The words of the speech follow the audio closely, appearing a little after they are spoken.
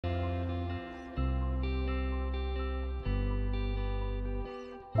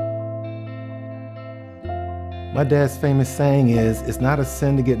My dad's famous saying is, it's not a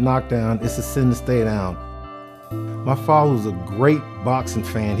sin to get knocked down, it's a sin to stay down. My father was a great boxing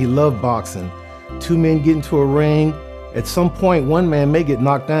fan. He loved boxing. Two men get into a ring. At some point, one man may get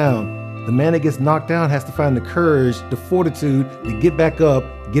knocked down. The man that gets knocked down has to find the courage, the fortitude to get back up,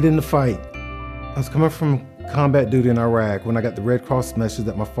 get in the fight. I was coming from combat duty in Iraq when I got the Red Cross message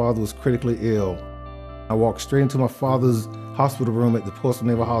that my father was critically ill. I walked straight into my father's hospital room at the Portsmouth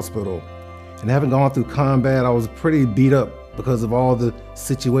Naval Hospital. And having gone through combat, I was pretty beat up because of all the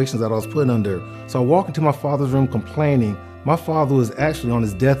situations that I was put under. So I walked into my father's room complaining. My father was actually on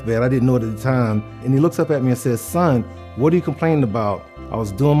his deathbed. I didn't know it at the time. And he looks up at me and says, "Son, what are you complaining about?" I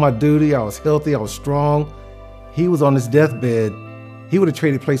was doing my duty. I was healthy. I was strong. He was on his deathbed. He would have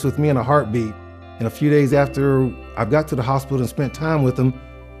traded place with me in a heartbeat. And a few days after I got to the hospital and spent time with him,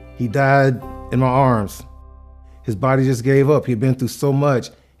 he died in my arms. His body just gave up. He'd been through so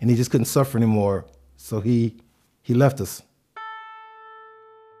much and he just couldn't suffer anymore. So he left us.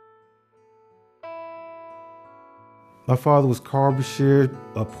 My father was Carl Brashear,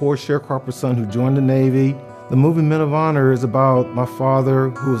 a poor sharecropper son who joined the Navy. The movie Men of Honor is about my father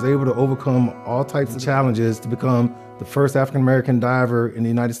who was able to overcome all types of challenges to become the first African-American diver in the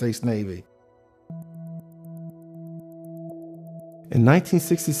United States Navy. In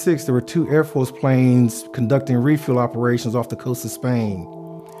 1966, there were two Air Force planes conducting refuel operations off the coast of Spain.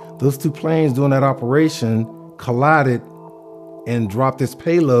 Those two planes doing that operation collided and dropped its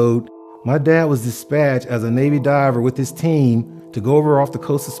payload. My dad was dispatched as a Navy diver with his team to go over off the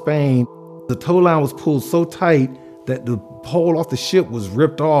coast of Spain. The tow line was pulled so tight that the pole off the ship was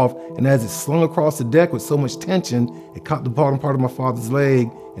ripped off, and as it slung across the deck with so much tension, it caught the bottom part of my father's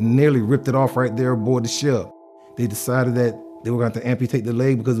leg and nearly ripped it off right there aboard the ship. They decided that they were going to amputate the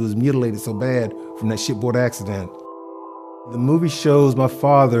leg because it was mutilated so bad from that shipboard accident. The movie shows my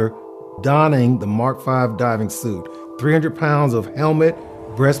father donning the Mark V diving suit, 300 pounds of helmet,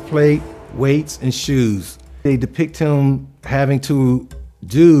 breastplate, weights, and shoes. They depict him having to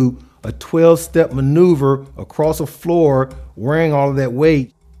do a 12-step maneuver across a floor wearing all of that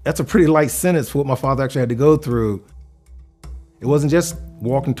weight. That's a pretty light sentence for what my father actually had to go through. It wasn't just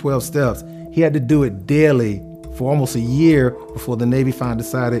walking 12 steps. He had to do it daily for almost a year before the Navy finally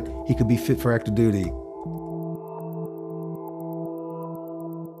decided he could be fit for active duty.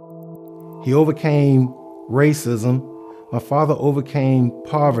 He overcame racism. My father overcame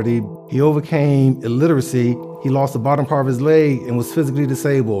poverty. He overcame illiteracy. He lost the bottom part of his leg and was physically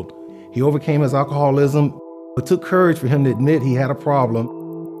disabled. He overcame his alcoholism. It took courage for him to admit he had a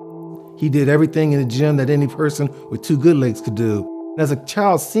problem. He did everything in the gym that any person with two good legs could do. As a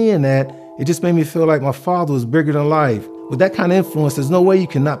child seeing that, it just made me feel like my father was bigger than life. With that kind of influence, there's no way you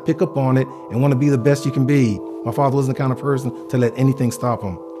cannot pick up on it and want to be the best you can be. My father wasn't the kind of person to let anything stop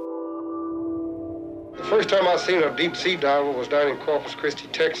him. The first time I seen a deep sea diver was down in Corpus Christi,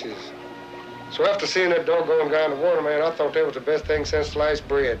 Texas. So after seeing that doggone guy in the water, man, I thought that was the best thing since sliced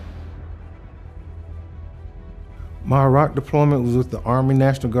bread. My Iraq deployment was with the Army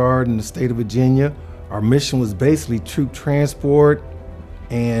National Guard in the state of Virginia. Our mission was basically troop transport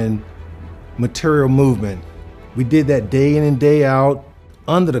and material movement. We did that day in and day out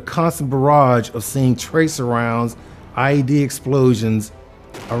under the constant barrage of seeing tracer rounds, IED explosions.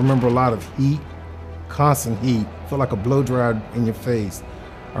 I remember a lot of heat, constant heat, felt like a blow dryer in your face.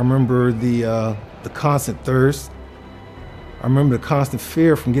 I remember the constant thirst. I remember the constant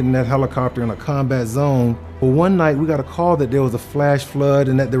fear from getting that helicopter in a combat zone. But one night we got a call that there was a flash flood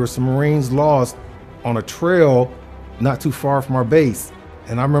and that there were some Marines lost on a trail not too far from our base.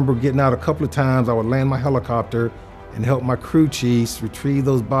 And I remember getting out a couple of times. I would land my helicopter and help my crew chiefs retrieve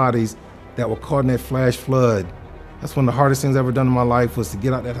those bodies that were caught in that flash flood. That's one of the hardest things I've ever done in my life, was to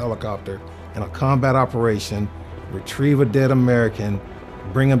get out that helicopter in a combat operation, retrieve a dead American,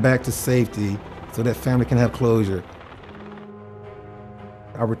 bring him back to safety so that family can have closure.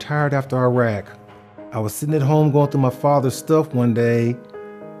 I retired after Iraq. I was sitting at home going through my father's stuff one day,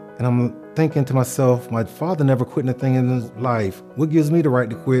 and I'm thinking to myself, my father never quit anything in his life. What gives me the right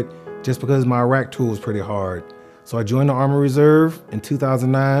to quit just because my Iraq tour was pretty hard? So I joined the Army Reserve in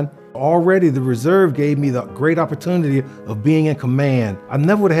 2009. Already the Reserve gave me the great opportunity of being in command. I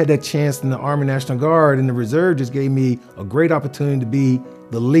never would have had that chance in the Army National Guard, and the Reserve just gave me a great opportunity to be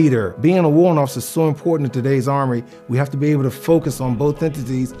the leader. Being a warrant officer is so important in today's Army. We have to be able to focus on both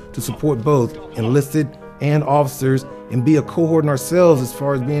entities to support both enlisted and officers, and be a cohort in ourselves as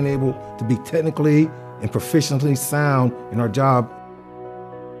far as being able to be technically and proficiently sound in our job.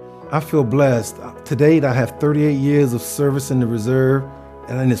 I feel blessed. To date, I have 38 years of service in the Reserve,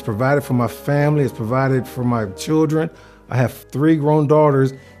 and it's provided for my family, it's provided for my children. I have 3 grown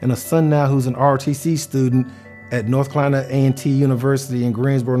daughters and a son now who's an ROTC student at North Carolina A&T University in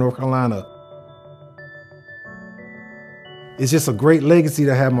Greensboro, North Carolina. It's just a great legacy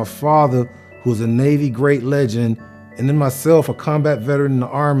to have my father, who's a Navy great legend, and then myself, a combat veteran in the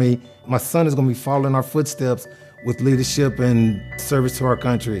Army. My son is going to be following our footsteps with leadership and service to our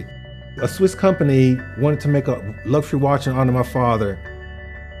country. A Swiss company wanted to make a luxury watch in honor of my father.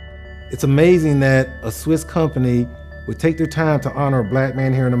 It's amazing that a Swiss company would take their time to honor a black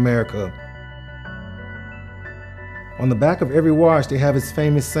man here in America. On the back of every watch, they have his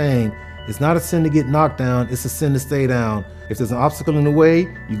famous saying, "It's not a sin to get knocked down, it's a sin to stay down. If there's an obstacle in the way,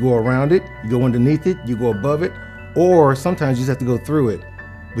 you go around it, you go underneath it, you go above it, or sometimes you just have to go through it.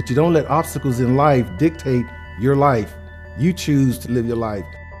 But you don't let obstacles in life dictate your life. You choose to live your life."